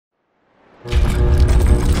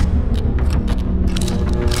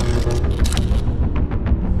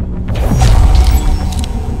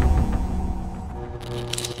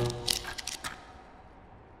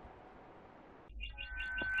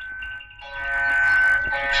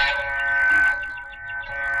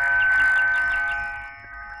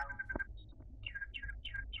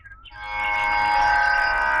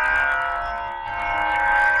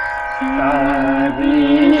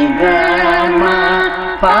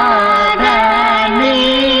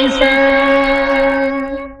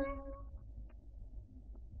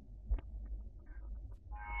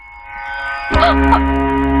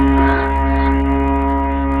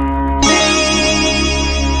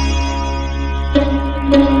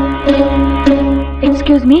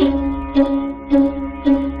Excuse me,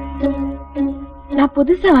 நான்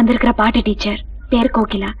புதுசா வந்திருக்கிற பாட்டு டீச்சர், பேர்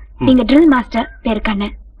கோகிலா. நீங்க ட்ரில் மாஸ்டர், பேர்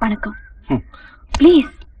கண்ணன். வணக்கம்.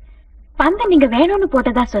 ப்ளீஸ், பந்த நீங்க வேணும்னு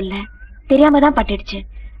போட்டதா சொல்ல, தெரியாம தான் பட்டுடுச்சு.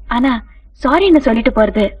 ஆனா சாரின்னு சொல்லிட்டு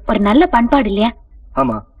போறது ஒரு நல்ல பண்பாடு இல்லையா?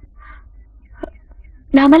 ஆமா.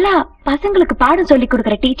 நாமெல்லாம் பசங்களுக்கு பாடம் சொல்லி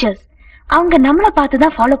கொடுக்கற டீச்சர்ஸ், அவங்க நம்மள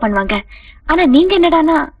பார்த்துதான் ஃபாலோ பண்ணுவாங்க. ஆனா நீங்க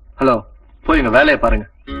என்னடானா... ஹலோ, போய் வேலையை பாருங்க.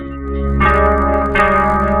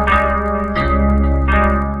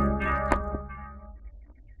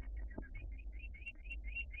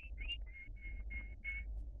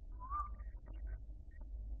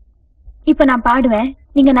 இப்ப நான் பாடுவேன்,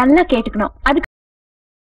 நீங்க நல்லா கேட்டுக்கணும். அதுக்கு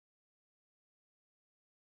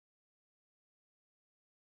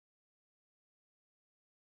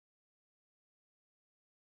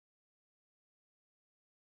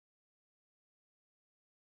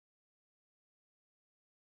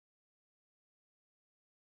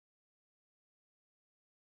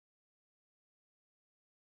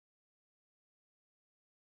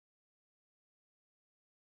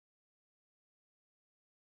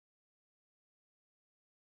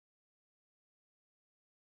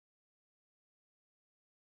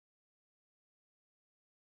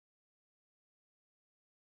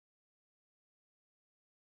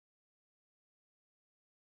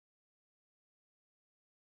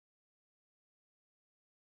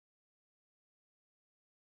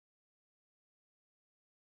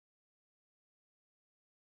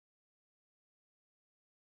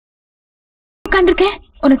உட்கார்ந்திருக்கேன்.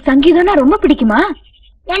 உனக்கு சங்கீதம்னா ரொம்ப பிடிக்குமா?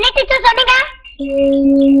 என்ன டீச்சர் சொன்னீங்க?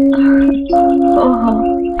 ஓஹோ,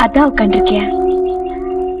 அதான் உட்கார்ந்திருக்கியா?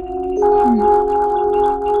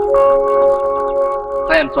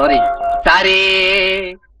 I am sorry. Sorry.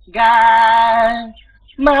 Ga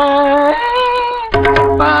ma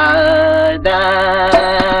pada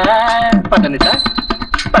padanisa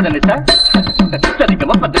padanisa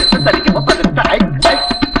sarigama padanisa sarigama padanisa ai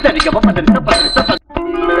sarigama padanisa padanisa.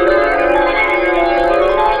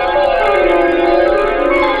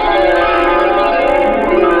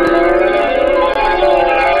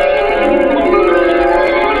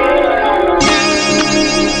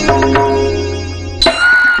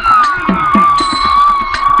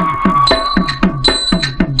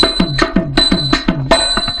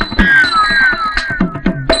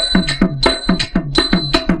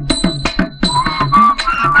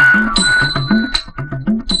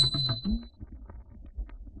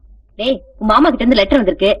 மாமா கிட்ட இருந்து லெட்டர்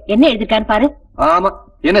வந்திருக்கு, என்ன எழுதிருக்கான்னு பாரு. ஆமா,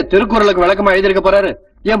 என்ன திருக்குறளுக்கு விளக்கமா எழுதிருக்க போறாரு?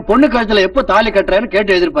 என் பொண்ணு கழுத்துல எப்ப தாலி கட்டுறேன்னு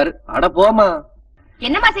கேட்டு எழுதிருப்பாரு. அட போமா.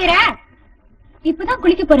 என்னமா செய்யற? இப்பதான்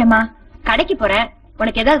குளிக்க போறேம்மா. கடைக்கு போறேன்,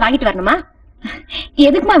 உனக்கு ஏதாவது வாங்கிட்டு வரணுமா?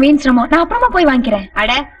 எதுக்குமா வீண் சிரமம், நான் அப்புறமா போய் வாங்கிக்கிறேன்.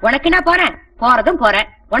 அட, உனக்கு நான் போறேன், போறதும் போறேன்,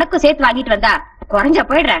 உனக்கும் சேர்த்து வாங்கிட்டு வந்தா குறைஞ்சா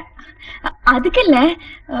போயிடுறேன். அதுக்கு இல்ல.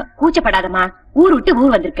 கூச்சப்படாதமா, ஊர் விட்டு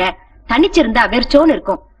ஊர் வந்திருக்க, தனிச்சிருந்தா வெறிச்சோன்னு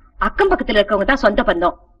இருக்கும். அக்கம் பக்கத்துல இருக்கவங்க தான் சொந்த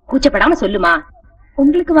பந்தம், கூச்சப்படாம சொல்லுமா.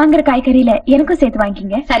 உங்களுக்கு வாங்குற காய்கறியில எனக்கும் சேர்த்து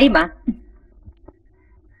வாங்கிங்க. சரிம்மா.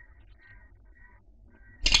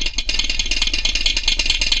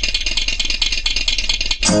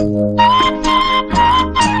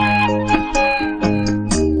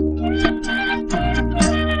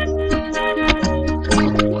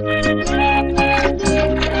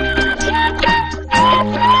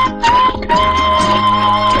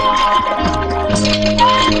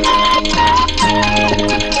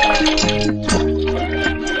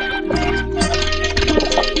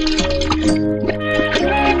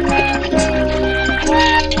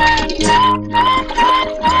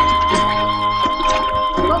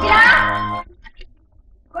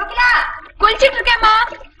 குளிச்சிட்டு இருக்கேம்மா.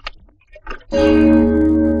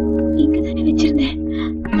 இங்கதானே வச்சிருந்தேன்.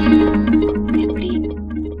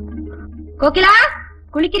 கோகிலா,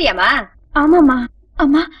 குளிக்கிறியாமா? ஆமாமா.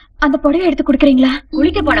 அம்மா, அந்த புடவை எடுத்து குடுக்கறீங்களா?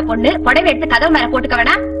 குளிக்க போன பொண்ணு புடவை எடுத்து கதவு மேல போட்டுக்க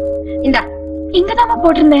வேணா? இந்தா. இங்கதாம்மா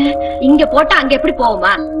போட்டிருந்தேன். இங்க போட்டா அங்க எப்படி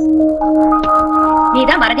போகுமா?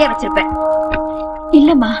 நீதான் மறதியா வச்சிருப்ப.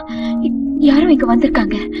 இல்லம்மா, யாரும் இங்க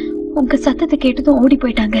வந்திருக்காங்க. உங்க சத்தத்தை கேட்டதும் ஓடி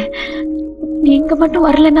போயிட்டாங்க. நீங்க மட்டும்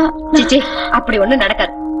வரலன்னா... சிச்சி, அப்படி ஒண்ணும்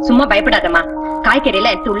நடக்காது. சும்மா பயப்படாதம்மா. காய்கறி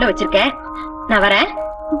எல்லாம் எடுத்து உள்ள வச்சிருக்கேன், நான் வரேன்.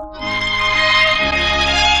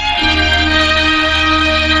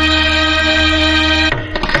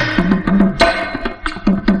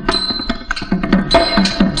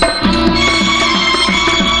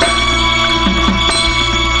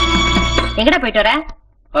 எங்கடா போயிட்டு வர?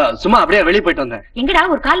 சும்மா அப்படியே வெளியே போயிட்டு வந்தேன். எங்கடா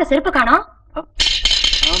ஒரு கால்ல செருப்பு காணோம்?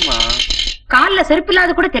 ஆமா, கால்ல செருப்பு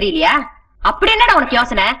இல்லாத கூட தெரியலையா? அப்படி என்னடா உனக்கு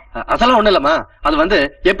யோசனை? அதெல்லாம் ஒண்ணு இல்லம்மா. அது வந்து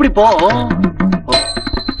எப்படி போ.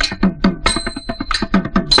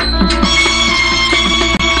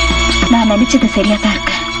 நான் நினைச்சது சரியாதான்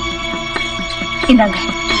இருக்கு. இந்தாங்க.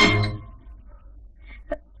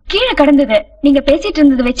 கீழே கடந்தது நீங்க பேசிட்டு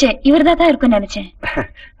இருந்தது வச்சு இவர்தான் இருக்கும்னு நினைச்சேன்.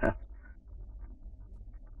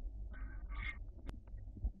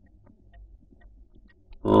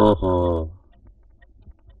 ஓஹோ,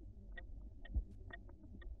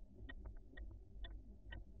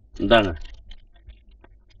 இந்தாங்க.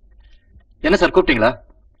 என்ன சார் கூப்பிட்டீங்களா?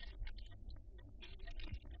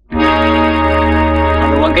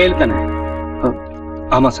 உன் கையில் தானே?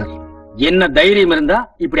 ஆமா சார். என்ன தைரியம் இருந்தா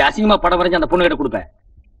இப்படி அசிங்கமா படம் வரைஞ்சு அந்த பொண்ணு கிட்ட கொடுப்பேன்?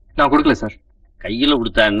 நான் கொடுக்கல சார். கையில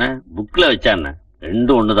கொடுத்தா என்ன, புக்ல வச்சா என்ன,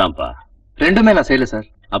 ரெண்டும் ஒண்ணுதான்ப்பா. ரெண்டுமே நான் செய்யல சார்.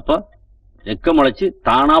 அப்ப ரெக்க முளைச்சு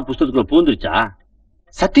தானா புஸ்தகத்துக்குள்ள பூந்துருச்சா?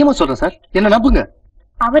 சத்தியமா சொல்றேன் சார், என்ன நம்புங்க.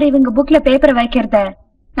 அவர் இவங்க புக்ல பேப்பரை வைக்கிறத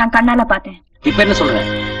நான் கண்ணால பார்த்தேன். இப்ப என்ன சொல்ற?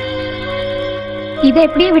 இதை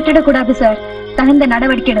எப்படியே விட்டுடக் கூடாது சார், தகுந்த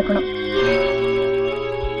நடவடிக்கை எடுக்கணும்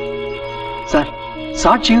சார்.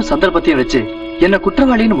 சாட்சியும் சந்தர்ப்பத்தையும் வச்சு என்ன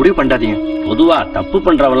குற்றவாளின்னு முடிவு பண்ணாதீங்க. பொதுவா தப்பு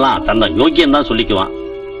பண்றவெல்லாம் தன்னை யோக்கியம் தான் சொல்லிக்குவான்.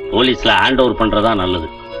 போலீஸ்ல ஹேண்ட் ஓவர் பண்றதா நல்லது.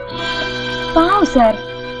 பாவம் சார்,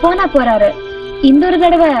 போனா போறாரு. இந்த ஒரு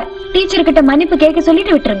தடவை டீச்சர் கிட்ட மன்னிப்பு கேட்க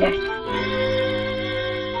சொல்லிட்டு விட்டுருங்க.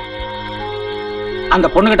 அந்த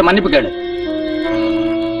பொண்ணு கிட்ட மன்னிப்பு கேளு.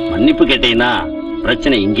 மன்னிப்பு கேட்டீங்கன்னா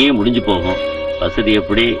பிரச்சனை இங்கேயே முடிஞ்சு போகும். வசதி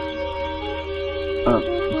எப்படி?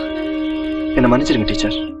 என்ன மன்னிச்சிருங்க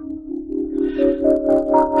டீச்சர்.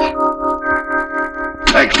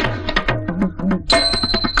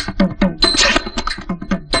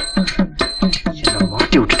 என்ன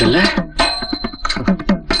மாட்டி விட்டுட்டல.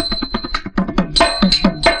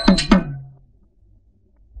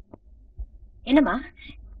 என்னம்மா?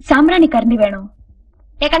 சாம்பிராணி கரண்டி வேணும்.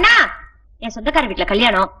 ஏ கண்ணா, என் சொந்தக்கார வீட்டுல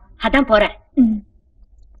கல்யாணம், அதான் போறேன்.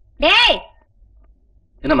 டேய்,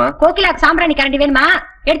 என்னம்மா? கோகிலாக்கு சாம்பிராணி கரண்டி வேணுமா?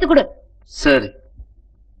 எடுத்து கொடு. சரி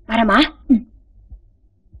வரமா?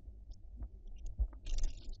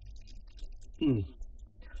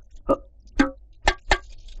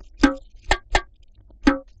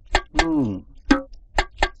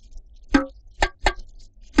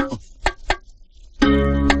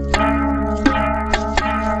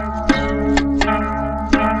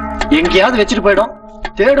 எங்கேயாவது வச்சுட்டு போயிடும்,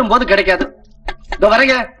 தேடும் போது கிடைக்காது. இதோ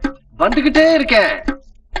வரேங்க, வந்துகிட்டே இருக்கேன்.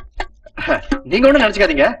 நீங்க ஒண்ணும்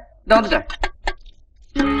நினைச்சுக்காதீங்க, இதோ வந்துட்டேன்.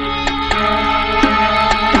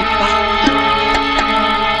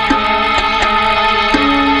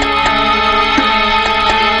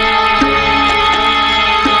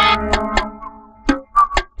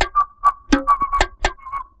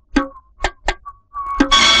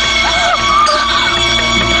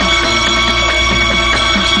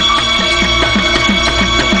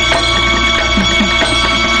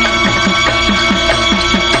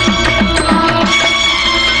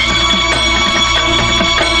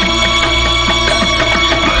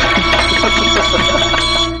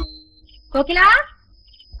 கோகிலா,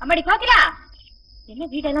 அம்மாடி கோகிலா, என்ன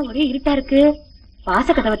வீடெல்லாம் ஒரே இருட்டா இருக்கு.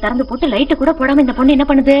 வாசக்கதவை திறந்து போட்டு லைட்டு கூட போடாம இந்த பொண்ணு என்ன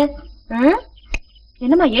பண்ணுது?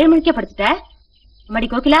 என்னம்மா 7 மணிக்கே படுத்துட்ட? அம்மாடி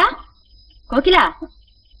கோகிலா, கோகிலா,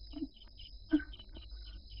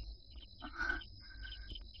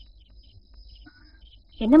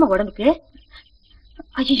 என்னம்மா உடம்புக்கு?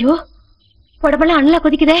 ஐயோ, உடம்பெல்லாம் அண்ணலா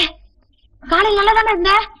கொதிக்குதே. காலையில் நல்லா தானே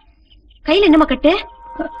இருந்த, கையில என்னம்மா கட்டு?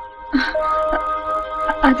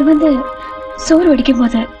 அது வந்து சோறு வடிக்கும்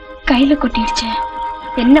போது கையில கொட்டிடுச்சு.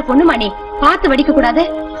 என்ன பொண்ணுமா நீ, பார்த்து வடிக்க கூடாது.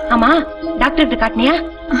 ஆமா, டாக்டர் காட்டினியா?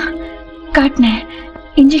 காட்டினேன்,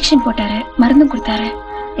 இன்ஜெக்ஷன் போட்டாரு, மருந்தும் கொடுத்தாரு.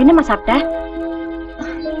 என்னம்மா சாப்பிட்ட?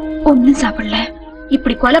 ஒண்ணும் சாப்பிடல.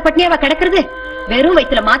 இப்படி கொலை பட்டினியாவா கிடக்குறது? வெறும்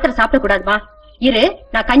வயித்துல மாத்திரை சாப்பிட கூடாதுமா. இரு,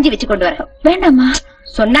 நான் கஞ்சி வச்சு கொண்டு வரேன். வேண்டாமா?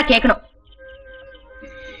 சொன்னா கேட்கணும்.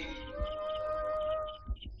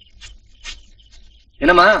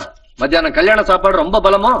 என்னம்மா மத்தியானம் கல்யாண சாப்பாடு ரொம்ப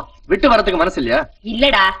பலமோ? விட்டு வரதுக்கு மனசு இல்லையா?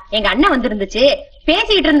 இல்லடா, எங்க அண்ணன் வந்திருந்துச்சு,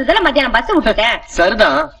 பேசிக்கிட்டு இருந்ததுல மத்தியானம் பஸ் விட்டுட்டேன்.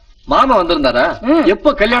 சரிதான், மாமா வந்திருந்தாரா? எப்போ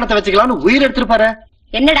கல்யாணத்தை வச்சுக்கலாம்னு உயிர் எடுத்திருப்பாரு.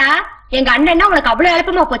 என்னடா, எங்க அண்ணன் உனக்கு அவ்வளவு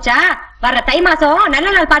எழுப்பமா போச்சா? வர்ற தை மாசம்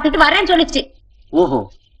நல்ல நாள் பாத்துட்டு வரேன்னு சொல்லிச்சு. ஓஹோ,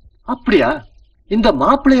 அப்படியா? இந்த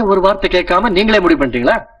மாப்பிள்ளைய ஒரு வார்த்தை கேட்காம நீங்களே முடிவு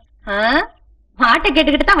பண்ணிட்டீங்களா? மாட்டை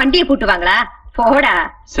கேட்டுக்கிட்டு தான் வண்டியை பூட்டுவாங்களா? போடா.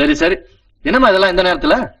 சரி சரி, என்னம்மா இதெல்லாம் இந்த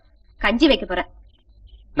நேரத்துல? கஞ்சி வைக்க போறேன்.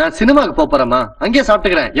 நான் சினிமாவுக்கு போறேம்மா, அங்கேயே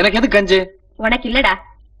சாப்பிட்டுக்கிறேன். எனக்கு எது கஞ்சி? உனக்கு இல்லடா,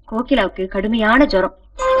 கோகிலாவுக்கு கடுமையான ஜுரம்,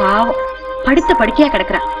 பாவம் படுத்த படுக்கையா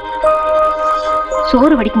கிடக்குறா.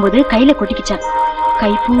 சோறு வடிக்கும் போது கையில கொட்டிக்கிச்சான்,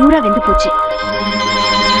 கை பூரா வெந்து போச்சு.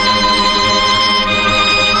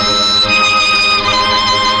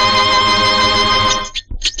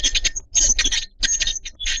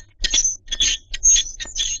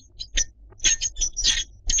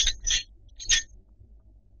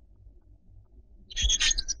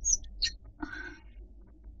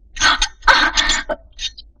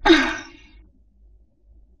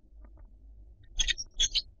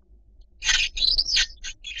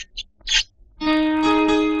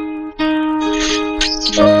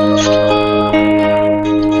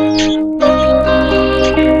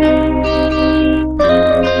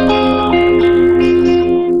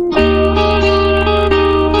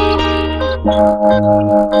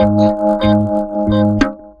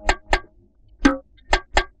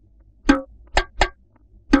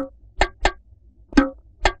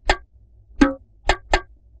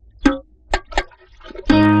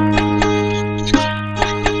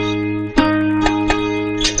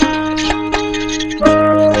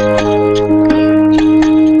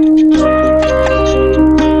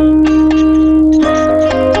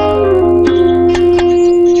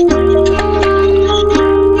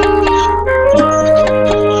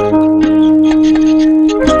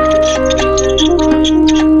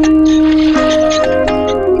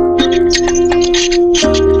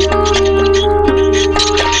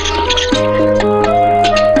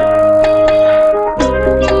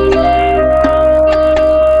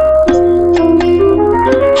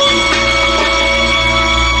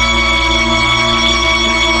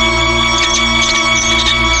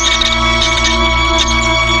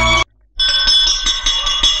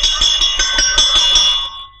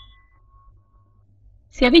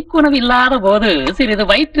 செவிக்குணவு இல்லாத போது சிறிது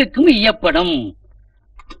வயிற்றுக்கும் ஈயப்படும்.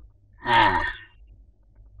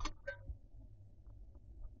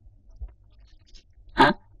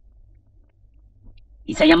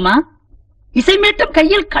 இசையம்மா, இசை மீட்டும்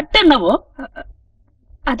கையில் கட்டு என்னவோ?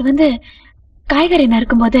 அது காய்கறி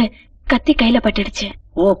நறுக்கும் போது கத்தி கையில பட்டுடுச்சு.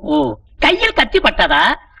 ஓஹோ, கையில் கத்தி பட்டதா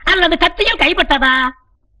அல்லது கத்தியில் கைப்பட்டதா?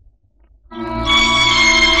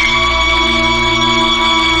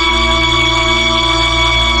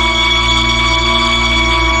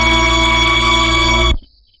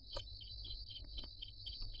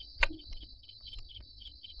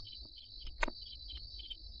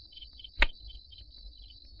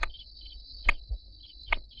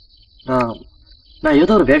 நான்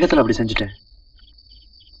ஏதோ ஒரு வேகத்துல அப்படி செஞ்சுட்டேன்.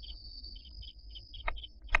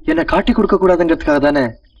 என்ன காட்டி கொடுக்க கூடாதுங்கிறதுக்காக தானே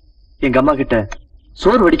எங்க அம்மா கிட்ட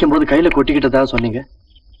சோறு வடிக்கும் போது கையில கொட்டிக்கிட்டதா சொன்னீங்க.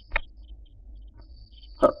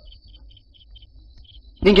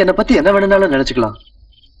 நீங்க என்ன பத்தி என்ன வேணும்னாலும் நினைச்சுக்கலாம்.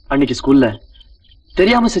 அன்னைக்கு ஸ்கூல்ல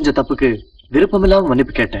தெரியாம செஞ்ச தப்புக்கு விருப்பமில்லாம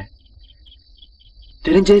மன்னிப்பு கேட்டேன்.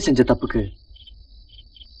 தெரிஞ்சே செஞ்ச தப்புக்கு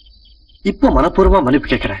இப்போ மனப்பூர்வமா மன்னிப்பு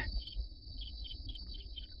கேட்கிறேன்.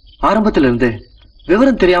 ஆரம்பத்துல இருந்து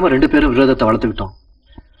விவரம் தெரியாம 2 பேரும் விரோதத்தை வளர்த்துக்கிட்டோம்.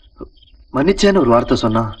 மன்னிச்சேன்னு ஒரு வார்த்தை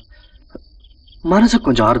சொன்னா மனசு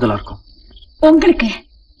கொஞ்சம் ஆறுதலா இருக்கும். உங்களுக்கு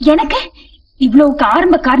எனக்கு இவ்வளவுக்கு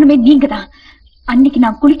ஆரம்ப காரணமே நீங்க தான். அன்னைக்கு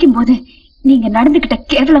நான் குளிக்கும் போது நீங்க நடந்துகிட்ட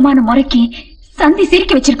கேவலமான முறைக்கு சந்தி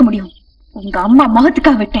சிரிக்க வச்சிருக்க முடியும். உங்க அம்மா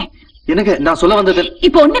முகத்துக்காக விட்டேன். எனக்கு நான் சொல்ல வந்தது,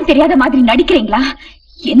 இப்ப ஒண்ணும் தெரியாத மாதிரி நடிக்கிறீங்களா?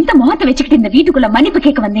 எந்த முகத்தை வச்சுக்கிட்டு இந்த வீட்டுக்குள்ள மன்னிப்பு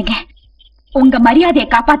கேட்க வந்தீங்க? உங்க மரியாதையை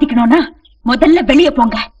காப்பாத்திக்கணும்னா முதல்ல வெளியே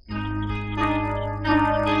போங்க.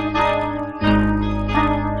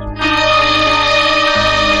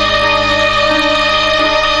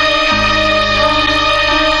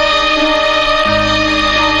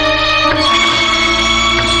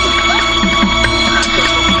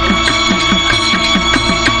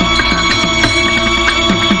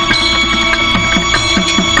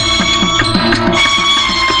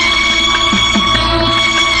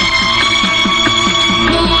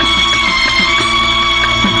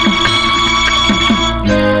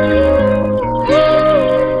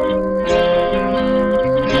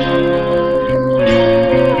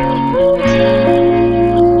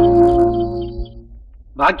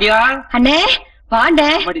 பாக்கியா அண்ணே வாண்டே.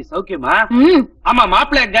 சௌக்கியமா? ஆமா,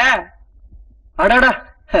 மாப்பிள்ளை எங்க? அடாடா,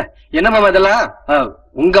 என்னம்மா இதெல்லாம்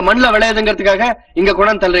உங்க மண்ணுல விளையாதுங்கிறதுக்காக இங்க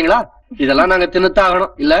கொண்டாந்து தள்ளுறீங்களா? இதெல்லாம் நாங்க தின்னுத்தான்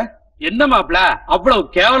ஆகணும் இல்ல? என்ன மாப்பிள்ள அவ்வளவு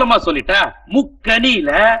கேவலமா சொல்லிட்ட?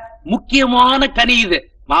 முக்கனியில முக்கியமான கனி இது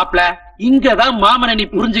மாப்பிள்ள. இங்கதான் மாமனை நீ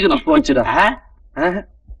புரிஞ்சுக்கணும். போச்சுடா.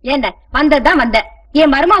 ஏண்ட வந்ததுதான் வந்த,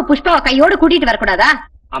 என் மருமாவை புஷ்பாவை கையோட கூட்டிட்டு வரக்கூடாதா?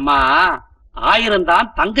 அம்மா, 1000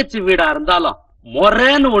 தான் தங்கச்சி வீடா இருந்தாலும்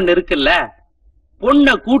முறைன்னு ஒண்ணு இருக்குல்ல.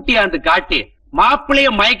 பொண்ண கூட்டியாந்து காட்டி மாப்பிள்ளைய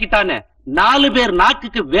மயக்கிட்டான்னு 4 பேர்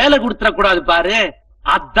நாக்குக்கு வேலை கொடுத்துட கூடாது பாரு.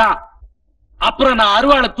 அதான். அப்புறம் நான்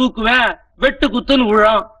அருவாளை தூக்குவேன், வெட்டு குத்துன்னு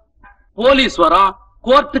விழும், போலீஸ் வரும்,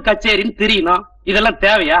 கோர்ட்டு கச்சேரின்னு தெரியணும். இதெல்லாம்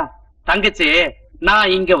தேவையா? தங்கச்சி,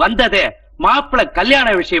 நான் இங்க வந்ததே மாப்பிள்ளை கல்யாண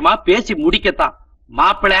விஷயமா பேசி முடிக்கத்தான்.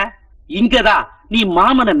 மாப்பிள்ள இங்கதான் நீ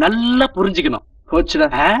மாமனை நல்லா புரிஞ்சுக்கணும். கோச்சுடா.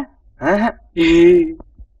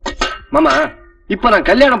 மாமா, இப்ப நான்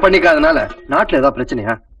கல்யாணம் பண்ணிக்காதனால நாட்டுல ஏதாவது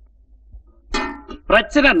பிரச்சனையா?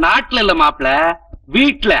 பிரச்சனை நாட்டுல இல்ல மாப்பிள,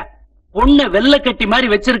 வீட்டுல. பொண்ணை வெள்ளை கட்டி மாதிரி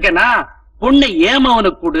வச்சிருக்கேனா, பொண்ணை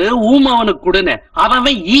ஏமவனுக்கு கொடு ஊமவனுக்கு கொடுன்னு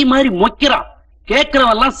அவன் ஈ மாதிரி மொக்கிறான்.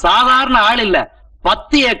 கேட்கிறவெல்லாம் சாதாரண ஆள் இல்ல.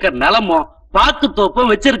 10 ஏக்கர் நிலமும் பாக்கு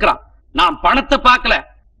தோப்பும் வச்சிருக்கான். நான் பணத்தை பாக்கல,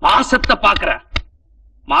 பாசத்தை பாக்குறேன்.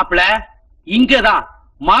 மாப்பிள இங்கதான்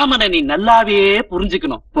மாமனை நீ நல்லாவே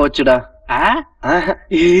புரிஞ்சுக்கணும். போச்சுடா.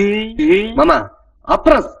 மாமா,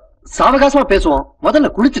 அப்புறம் சாவகாசமா பேசுவோம். முதல்ல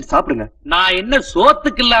குளிச்சுட்டு சாப்பிடுங்க. நான் என்ன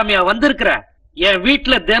சோத்துக்கு இல்லாமையா வந்திருக்கிறேன்? என்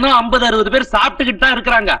வீட்டுல தினம் 50-60 பேர் சாப்பிட்டுக்கிட்டு தான்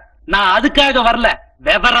இருக்கிறாங்க. நான் அதுக்காக வரல.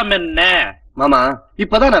 விவரம் என்ன? மாமா,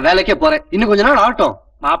 இப்பதான் நான் வேலைக்கே போறேன். இன்னும் கொஞ்ச நாள் ஆகட்டும்.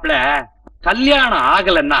 மாப்பிள, கல்யாணம்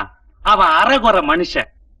ஆகலன்னா அவன் அறகுறை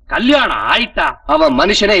மனுஷன். கல்யாணம் ஆயிட்டா அவன்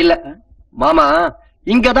மனுஷனே இல்ல. மாமா,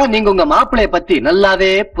 இங்கதான் நீங்க உங்க மாப்பிளைய பத்தி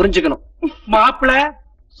நல்லாவே புரிஞ்சுக்கணும். மாப்பிள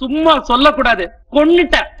சும்மா சொல்லக்கூடாது,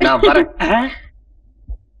 கொன்னுட்ட. நான் வரேன்.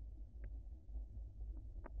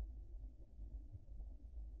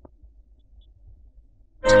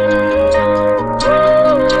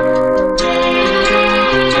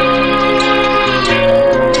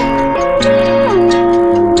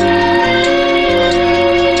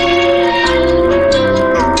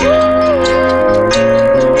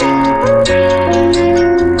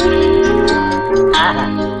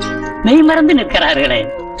 மெய் மறந்து நிற்கிறார்களே.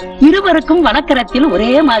 இருவருக்கும் வனக்கரத்தில் ஒரே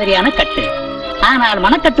மாதிரியான கட்டு, ஆனால்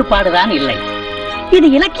மனக்கட்டுப்பாடுதான் இல்லை. இது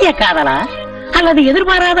இலக்கிய காதலா அல்லது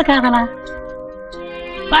எதிர்பாராத காதலா?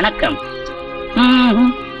 வணக்கம்.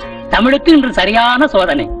 தமிழுக்கு இன்று சரியான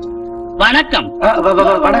சோதனை. வணக்கம்.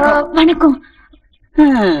 வணக்கம். வணக்கம்.